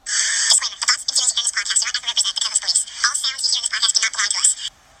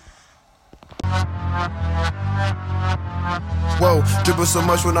incredible. Dripping so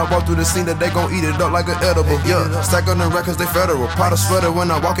much when I walk through the scene that they gon' eat it up like an edible. Yeah, stack on the records, they federal. Powder sweater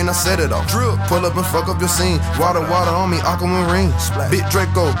when I walk in, I set it off. Drill, pull up and fuck up your scene. Water on me, aquamarine. Big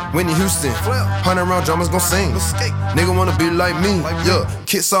Draco, Whitney Houston. 100 round drummers gon' sing. Nigga wanna be like me. Yeah,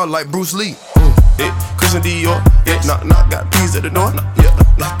 kids all like Bruce Lee. Yeah, Christian Dior. Yeah, knock, got peas at the door.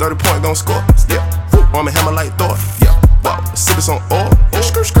 Yeah, 30 point gon' score. Yeah, I'm a hammer like Thor. Yeah, wow, sippin' some oil.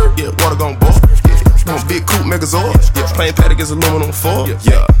 Yeah, water gon' boil. Yeah, big coupe Megazord. Yeah, playing pad against aluminum foil.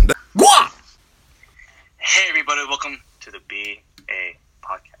 Yeah. Hey everybody, welcome to the BA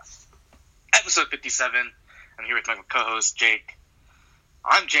Podcast. Episode 57. I'm here with my co-host Jake.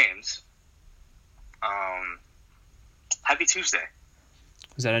 I'm James. Happy Tuesday.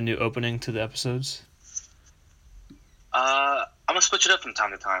 Is that a new opening to the episodes? I'm gonna switch it up from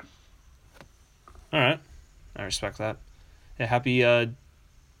time to time. Alright. I respect that. Yeah, happy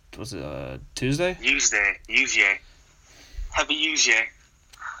was it Tuesday? Tuesday. Happy Tuesday.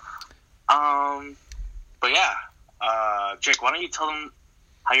 But yeah, Jake, why don't you tell them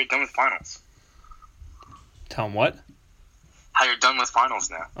how you're done with finals? Tell them what? How you're done with finals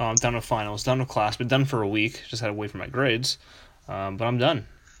now. Oh, I'm done with finals, done with class, been done for a week, just had to wait for my grades. But I'm done.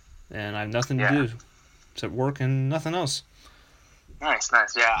 And I have nothing to do except work and nothing else. Nice.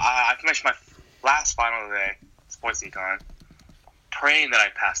 Yeah, I finished my last final today, sports econ, praying that I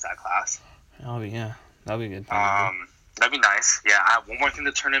passed that class. That'll be good. That'd be nice. Yeah, I have one more thing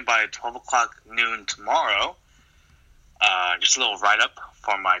to turn in by 12 o'clock noon tomorrow. Just a little write-up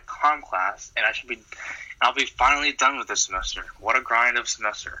for my comm class, and I'll be finally done with this semester. What a grind of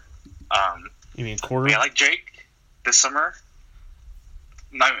semester. You mean quarter? Yeah, like Jake, this summer.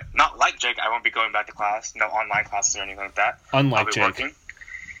 Not like Jake, I won't be going back to class. No online classes or anything like that. Unlike Jake.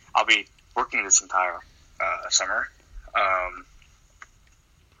 I'll be working this entire summer.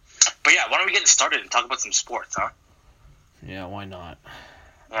 But yeah, why don't we get started and talk about some sports, huh? Yeah, why not?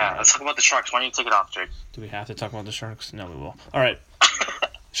 Yeah, let's talk about the Sharks. Why don't you take it off, Jake? Do we have to talk about the Sharks? No, we will. All right.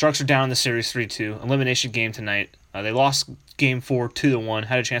 Sharks are down in the series 3-2. Elimination game tonight. They lost Game 4 2-1.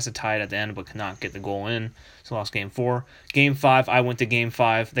 Had a chance to tie it at the end, but could not get the goal in. So lost Game 4. Game 5, I went to Game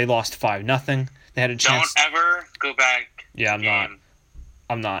 5. They lost 5-0. They had a chance. Don't ever go back. Yeah,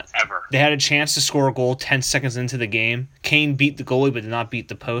 I'm not. Ever. They had a chance to score a goal 10 seconds into the game. Kane beat the goalie, but did not beat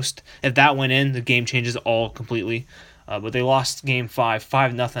the post. If that went in, the game changes all completely. But they lost Game 5,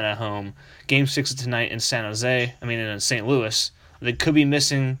 5-0 at home. Game 6 tonight in in St. Louis. They could be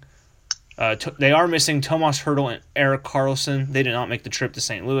missing. They are missing Tomas Hertl and Erik Karlsson. They did not make the trip to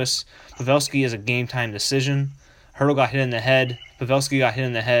St. Louis. Pavelski is a game-time decision. Hertl got hit in the head. Pavelski got hit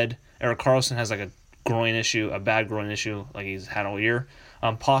in the head. Erik Karlsson has like a bad groin issue like he's had all year.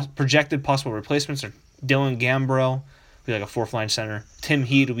 Projected possible replacements are Dylan Gambrell, be like a fourth-line center. Tim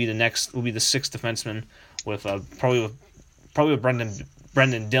Heed will be the sixth defenseman with probably with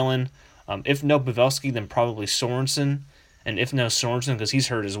Brendan Dillon. If no Pavelski, then probably Sorensen. And if no Sorensen, because he's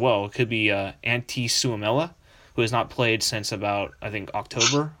hurt as well, it could be Antti Suomela, who has not played since about, I think,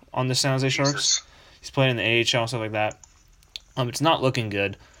 October on the San Jose Sharks. He's played in the AHL, stuff like that. It's not looking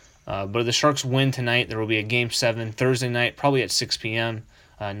good. But if the Sharks win tonight, there will be a Game 7 Thursday night, probably at 6 p.m.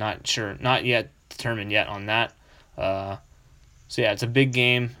 Not sure. Not yet determined yet on that. So, yeah, it's a big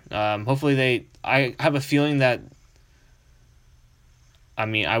game. Hopefully I have a feeling that,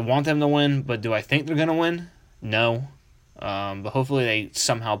 I want them to win, but do I think they're going to win? No. But hopefully they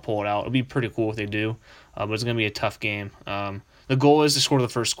somehow pull it out. It'll be pretty cool if they do. But it's going to be a tough game. The goal is to score the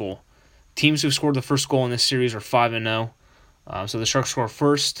first goal. Teams who've scored the first goal in this series are 5-0. So the Sharks score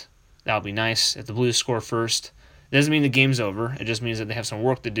first. That'll be nice. If the Blues score first, it doesn't mean the game's over. It just means that they have some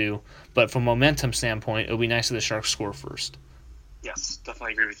work to do. But from a momentum standpoint, it'll be nice if the Sharks score first. Yes,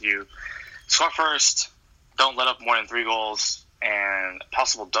 definitely agree with you. Score first. Don't let up more than 3 goals. And a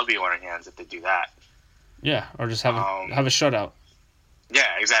possible W on our hands if they do that. Yeah, or just have a shutout. Yeah,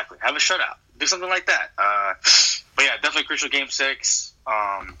 exactly. Have a shutout. Do something like that. But yeah, definitely crucial Game 6.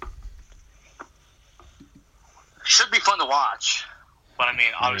 Should be fun to watch. But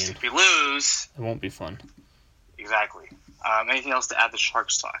obviously if we lose, it won't be fun. Exactly. Anything else to add to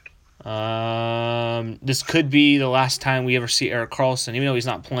Sharks talk? This could be the last time we ever see Erik Karlsson, even though he's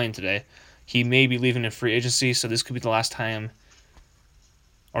not playing today. He may be leaving in free agency, so this could be the last time.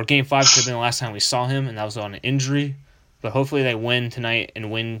 Or Game 5 could have been the last time we saw him, and that was on an injury. But hopefully they win tonight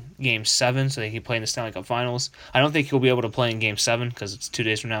and win Game 7 so they can play in the Stanley Cup Finals. I don't think he'll be able to play in Game 7 because it's 2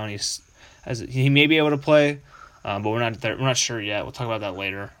 days from now, and he may be able to play, but we're not sure yet. We'll talk about that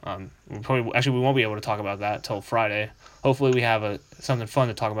later. We won't be able to talk about that until Friday. Hopefully we have something fun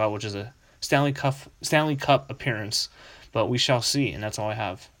to talk about, which is a Stanley Cup appearance. But we shall see, and that's all I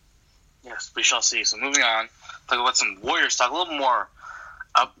have. Yes, we shall see. So moving on talk about some Warriors talk, a little more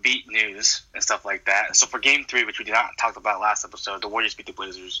upbeat news and stuff like that. So for Game 3, which we did not talk about last episode, the Warriors beat the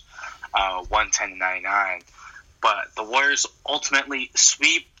Blazers 110-99. But the Warriors ultimately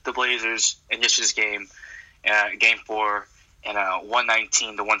sweep the Blazers in yesterday's game, Game 4, in a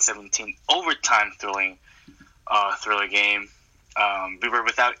 119-117 overtime thriller game. We were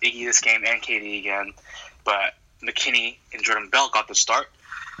without Iggy this game and KD again, but McKinney and Jordan Bell got the start.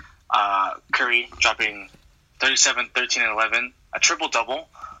 Curry dropping 37, 13, and 11, a triple-double.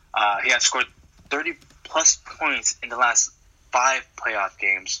 He had scored 30-plus points in the last 5 playoff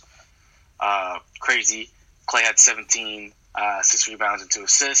games. Crazy. Clay had 17, 6 rebounds, and 2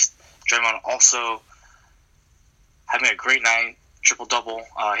 assists. Draymond also having a great night, triple-double.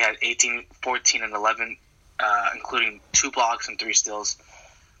 He had 18, 14, and 11, including 2 blocks and 3 steals,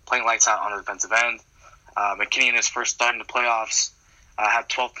 playing lights out on the defensive end. McKinney in his first start in the playoffs had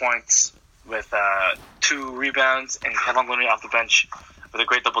 12 points with 2 rebounds, and Kevin Looney off the bench with a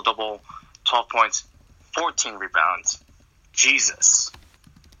great double-double, 12 points, 14 rebounds. Jesus.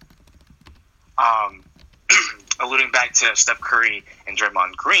 Alluding back to Steph Curry and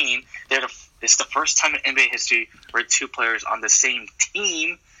Draymond Green, it's the first time in NBA history where 2 players on the same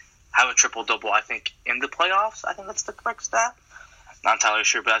team have a triple-double, I think, in the playoffs. I think that's the correct stat. Not entirely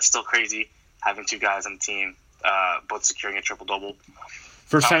sure, but that's still crazy, having 2 guys on the team both securing a triple-double.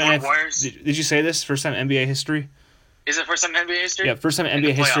 First time did you say this? First time NBA history? Is it first time in NBA history? Yeah, first time in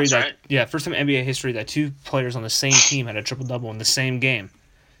NBA history playoffs, right? Yeah, first time in NBA history that 2 players on the same team had a triple-double in the same game.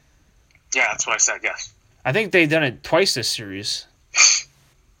 Yeah, that's what I said, yes. I think they've done it twice this series.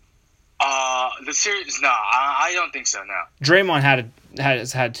 The series, no, I don't think so, no. Draymond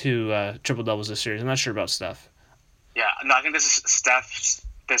has had 2 triple-doubles this series. I'm not sure about Steph. Yeah, no, I think this is Steph's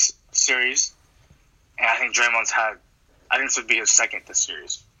this series, and I think Draymond's had, I think this would be his second this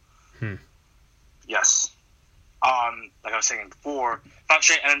series. Yes. Like I was saying before, 5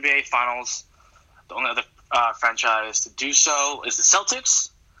 straight NBA Finals. The only other franchise to do so is the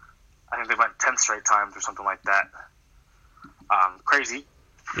Celtics. I think they went 10 straight times or something like that. Crazy.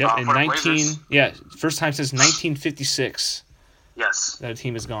 Yep, in 19. Yeah, first time since 1956. Yes. That a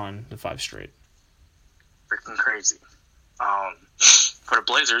team has gone to 5 straight. Freaking crazy. For the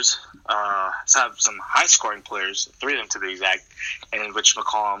Blazers, have some high-scoring players, 3 of them to be exact, in which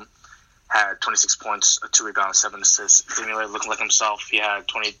McCollum had 26 points, 2 rebounds, 7 assists. Damian Lillard looking like himself. He had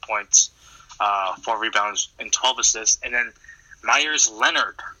 28 points, 4 rebounds, and 12 assists. And then Myers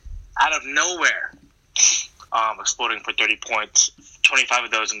Leonard, out of nowhere, exploding for 30 points, 25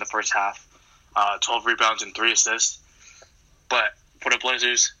 of those in the first half, 12 rebounds and 3 assists. But for the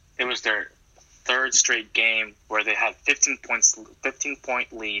Blazers, it was their 3rd straight game where they had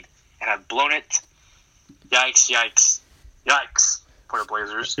 15-point lead and had blown it. Yikes for the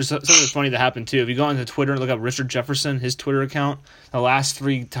Blazers. There's something funny that happened too. If you go onto Twitter and look up Richard Jefferson, his Twitter account, those last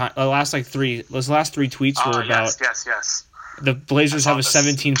 3 tweets were about yes. The Blazers have a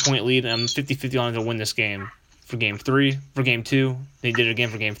 17-point lead, and I'm 50-50 on to win this game for Game 3, for Game 2. They did it again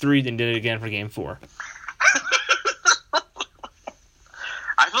for Game 3, then did it again for Game 4.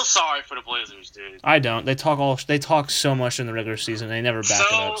 I feel sorry for the Blazers, dude. I don't. They talk so much in the regular season. They never back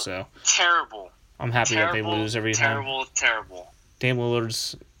it up. So terrible. I'm happy that they lose every time. Terrible. Dame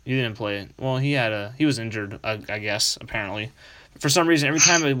Lillard's he didn't play it. Well, he was injured, I guess. Apparently, for some reason, every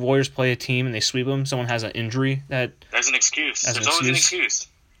time the Warriors play a team and they sweep them, someone has an injury that. There's an excuse. There's always an excuse.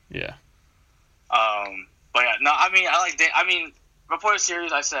 Yeah. But yeah, no. I mean, I like. Before the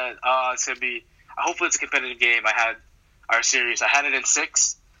series, I said it's gonna be. Hopefully, it's a competitive game. I had our series. I had it in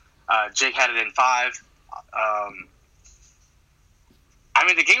 6. Jake had it in 5. I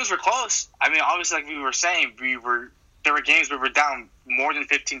mean, the games were close. I mean, obviously, like we were saying, there were games where we were down more than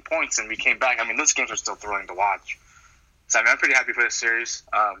 15 points and we came back. I mean, those games are still thrilling to watch. So I mean, I'm pretty happy for this series.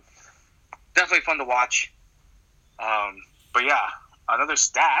 Definitely fun to watch. But yeah, another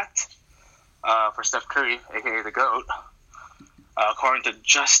stat for Steph Curry, aka the GOAT, according to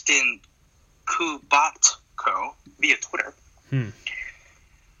Justin Kubatko via Twitter.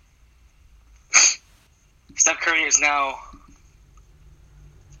 Steph Curry has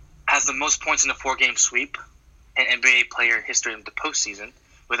the most points in a 4-game sweep in NBA player history in the postseason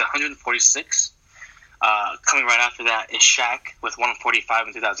with 146. Coming right after that is Shaq with 145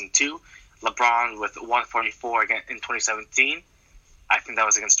 in 2002. LeBron with 144 again in 2017. I think that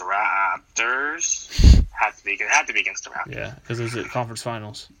was against the Raptors. Had to be against the Raptors. Yeah, because it was the conference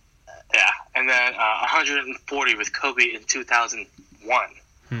finals. Yeah, and then 140 with Kobe in 2001.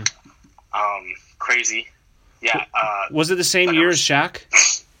 Crazy. Yeah. Was it the same year as Shaq?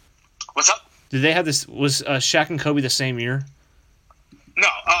 What's up? Did they have this? Was Shaq and Kobe the same year? No,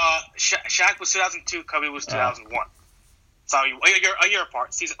 Shaq was 2002, Kobe was 2001. So a year apart,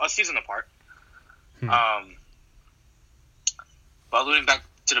 a season apart. But alluding back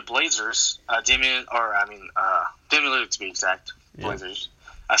to the Blazers, Damian Lillard to be exact, Blazers.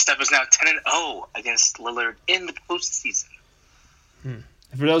 Steph is now 10-0 against Lillard in the postseason.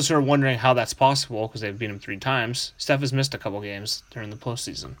 For those who are wondering how that's possible, because they've beat him 3 times, Steph has missed a couple games during the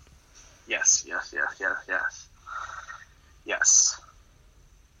postseason. Yes.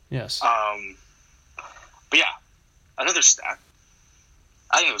 But yeah, another stat.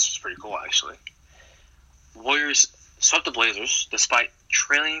 I think this was pretty cool, actually. Warriors swept the Blazers despite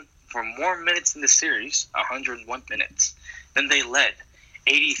trailing for more minutes in the series, 101 minutes, than they led,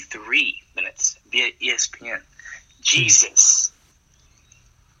 83 minutes via ESPN. Jesus.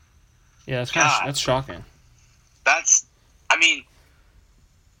 Yeah, that's shocking.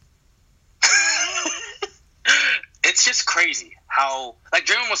 It's just crazy how, like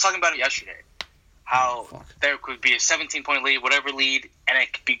Draymond was talking about it yesterday, how there could be a 17-point lead, whatever lead, and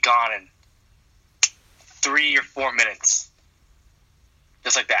it could be gone in 3 or 4 minutes.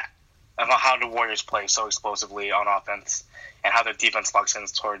 Just like that. About how the Warriors play so explosively on offense and how their defense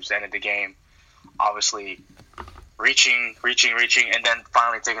functions towards the end of the game. Obviously, reaching, and then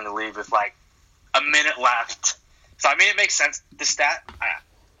finally taking the lead with like a minute left. So, I mean, it makes sense, the stat.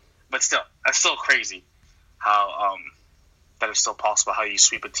 But still, that's still crazy how that is still possible, how you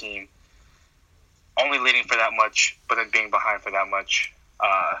sweep a team only leading for that much, but then being behind for that much.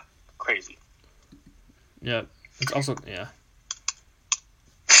 Crazy. Yeah. It's also, yeah.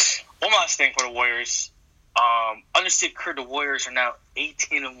 One last thing for the Warriors. Underseed crew, the Warriors are now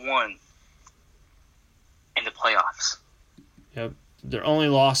 18-1 in the playoffs. Yep. Their only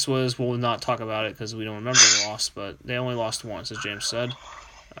loss was, we'll not talk about it because we don't remember the loss, but they only lost once, as James said.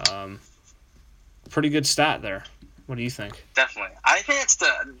 Pretty good stat there. What do you think? Definitely. I think it's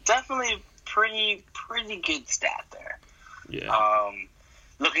definitely pretty good stat there. Yeah.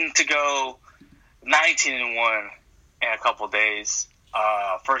 Looking to go 19-1 in a couple days.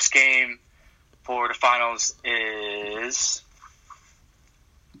 First game for the finals is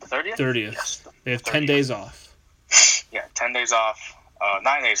the 30th? 30th. Yes, they have 10 days off. Yeah, 10 days off.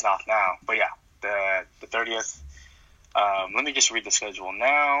 9 days off now. But yeah, the 30th. Let me just read the schedule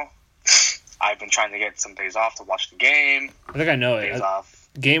now. I've been trying to get some days off to watch the game. I think I know it. Days off.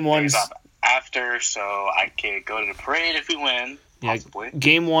 Game 1's... Days off after, so I can go to the parade if we win, possibly. Yeah,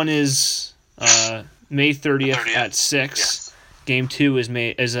 Game 1 is May 30th at 6. Yes. Game 2 is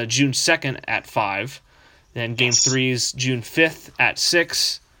June 2nd at 5. Then Game 3 is June 5th at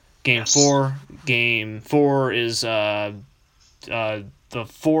 6. Game 4 is the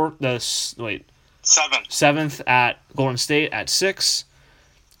 7th at Golden State at 6.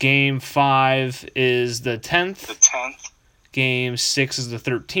 Game 5 is the 10th. Game 6 is the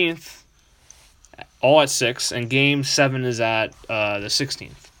 13th. All at 6. And Game 7 is at the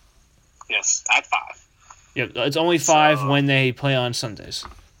 16th. Yes, at 5. Yep, it's only 5 when they play on Sundays.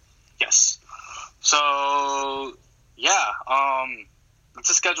 Yes. So, yeah. That's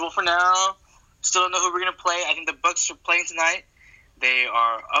the schedule for now. Still don't know who we're going to play. I think the Bucks are playing tonight. They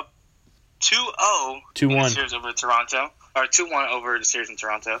are up 2-0 in the series over Toronto. Or 2-1 over the series in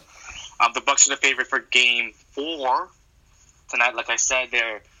Toronto. The Bucks are the favorite for Game 4 tonight. Like I said,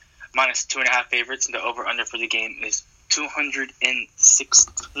 they're minus 2.5 favorites, and the over/under for the game is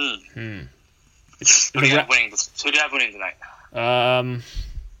 216. Who do you have winning tonight? I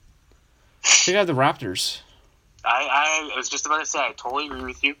think I have the Raptors. I was just about to say, I totally agree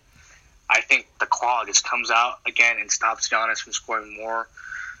with you. I think the claw just comes out again and stops Giannis from scoring more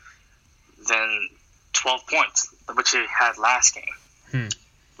than 12 points, which he had last game.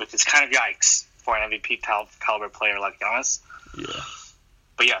 Which is kind of yikes for an MVP caliber player like Giannis. Yeah.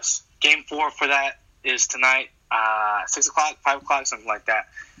 But yes, Game 4 for that is tonight, 6 o'clock, 5 o'clock, something like that.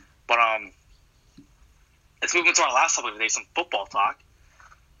 But let's move into our last topic today, some football talk.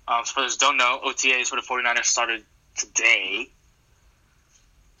 So for those who don't know, OTAs for the 49ers started today,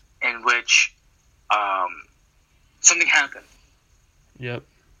 in which something happened. Yep.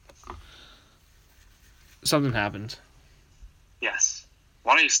 Something happened. Yes.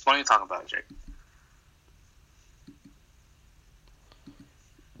 Why don't you talk about it, Jake?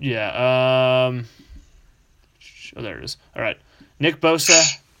 Yeah. Oh, there it is. All right. Nick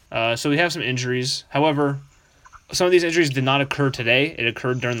Bosa. So we have some injuries. However, some of these injuries did not occur today. It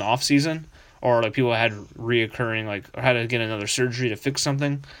occurred during the offseason, or like people had reoccurring, or had to get another surgery to fix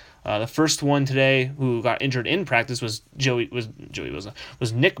something. The first one today who got injured in practice was Nick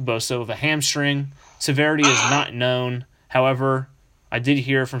Bosa with a hamstring. Severity is not known. However, I did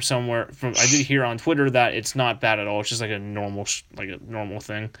hear I did hear on Twitter that it's not bad at all. It's just like a normal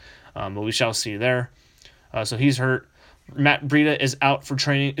thing. But we shall see there. So he's hurt. Matt Breida is out for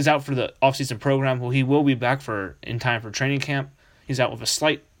the offseason program. Well, he will be back in time for training camp. He's out with a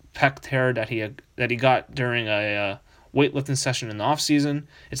slight pec tear that he got during a weightlifting session in the offseason.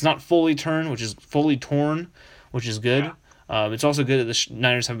 It's not fully torn, which is good. Yeah. It's also good that the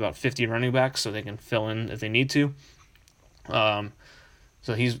Niners have about 50 running backs, so they can fill in if they need to.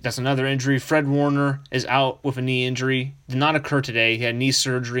 So that's another injury. Fred Warner is out with a knee injury. Did not occur today. He had knee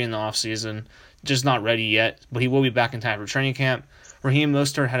surgery in the offseason. Just not ready yet, but he will be back in time for training camp. Raheem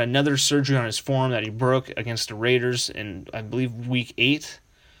Mostert had another surgery on his forearm that he broke against the Raiders in, I believe, week 8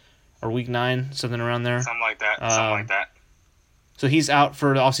 or week 9, something around there. Something like that. So he's out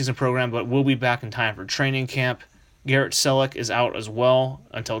for the offseason program, but will be back in time for training camp. Garrett Selleck is out as well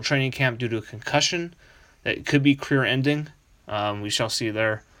until training camp due to a concussion that could be career-ending. We shall see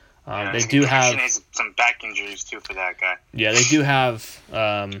there. They do have some back injuries too for that guy. Yeah, they do have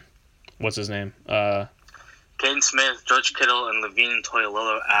what's his name? Caden Smith, George Kittle, and Levine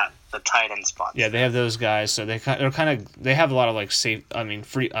Toilolo at the tight end spots. Yeah, they have those guys. So they have a lot of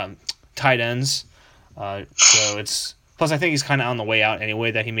free tight ends. So it's plus I think he's kind of on the way out anyway.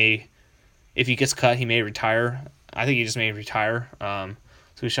 That he may, if he gets cut, he may retire. I think he just may retire. So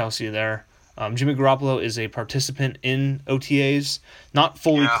we shall see there. Jimmy Garoppolo is a participant in OTAs. Not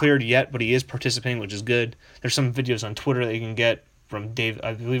fully cleared yet, but he is participating, which is good. There's some videos on Twitter that you can get from Dave.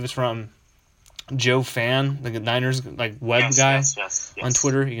 I believe it's from Joe Fan, the Niners web guy on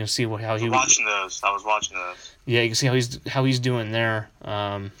Twitter. You can see how he was watching those. Yeah, you can see how he's doing there.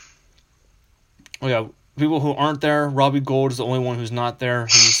 We got people who aren't there. Robbie Gould is the only one who's not there.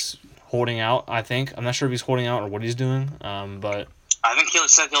 He's holding out, I think. I'm not sure if he's holding out or what he's doing. But I think he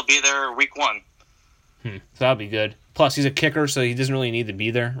said he'll be there week 1. So that'll be good. Plus, he's a kicker, so he doesn't really need to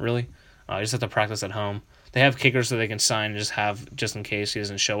be there, really. He just have to practice at home. They have kickers so they can sign and just in case he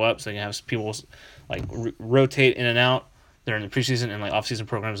doesn't show up, so they can have people rotate in and out. They're in the preseason and off-season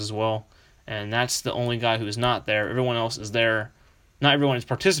programs as well. And that's the only guy who is not there. Everyone else is there. Not everyone is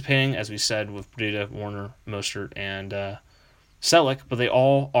participating, as we said, with Breida, Warner, Mostert, and Selleck, but they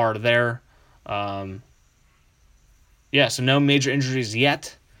all are there. So no major injuries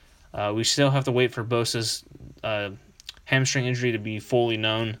yet. We still have to wait for Bosa's hamstring injury to be fully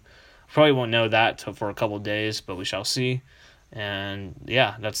known. Probably won't know that for a couple of days, but we shall see. And,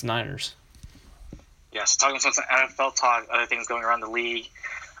 that's Niners. Yeah, so talking about some NFL talk, other things going around the league.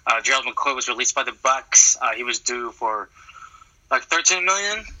 Gerald McCoy was released by the Bucks. He was due for $13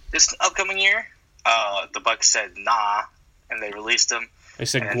 million this upcoming year. The Bucks said nah, and they released him. They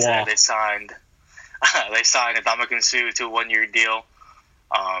said and guau. They signed Ndamukong Suh to a 1-year deal,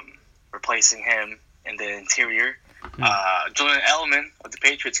 replacing him in the interior. Julian Edelman of the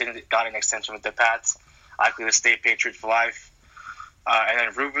Patriots got an extension with the Pats, likely to stay Patriot for life. And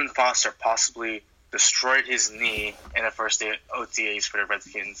then Reuben Foster possibly destroyed his knee in the first day of OTAs for the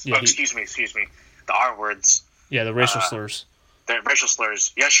Redskins. Yeah, excuse me, the R words. Yeah, the racial slurs. The racial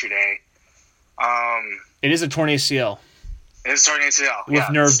slurs yesterday. It is a torn ACL. It is a torn ACL.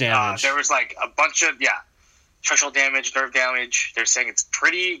 With nerve damage. There was a bunch of, structural damage, nerve damage. They're saying it's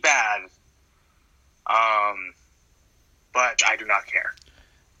pretty bad. But I do not care.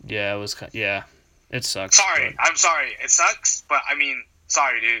 Yeah, it sucks. Sorry, I'm sorry. It sucks, but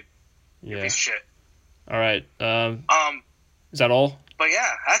sorry, dude. Yeah. You piece of shit. All right. Is that all? But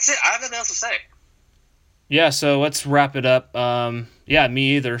that's it. I have nothing else to say. Yeah, so let's wrap it up.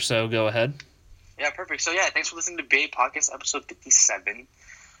 Me either, so go ahead. Yeah, perfect. So, thanks for listening to BA Podcast, episode 57.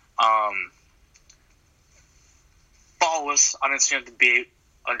 Follow us on Instagram, the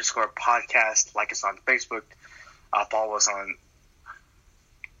BA_podcast. Like us on Facebook. Follow us on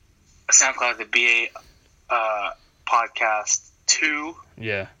SoundCloud, the BA Podcast 2.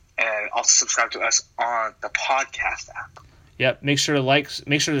 Yeah. And also subscribe to us on the podcast app. Yep. Make sure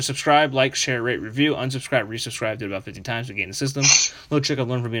to subscribe, share, rate, review, unsubscribe, resubscribe. Did about 50 times to gain the system. Little trick I've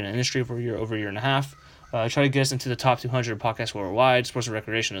learned from being in the industry for over a year and a half. Try to get us into the top 200 podcasts worldwide, sports and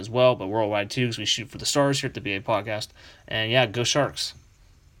recreation as well, but worldwide too, because we shoot for the stars here at the BA Podcast. And go Sharks.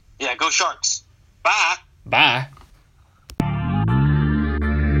 Yeah, go Sharks. Bye. Bye.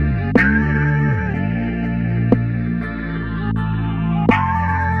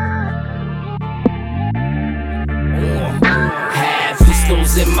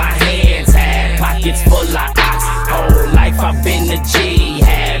 In my hands, had pockets full of ox. Whole life I've been the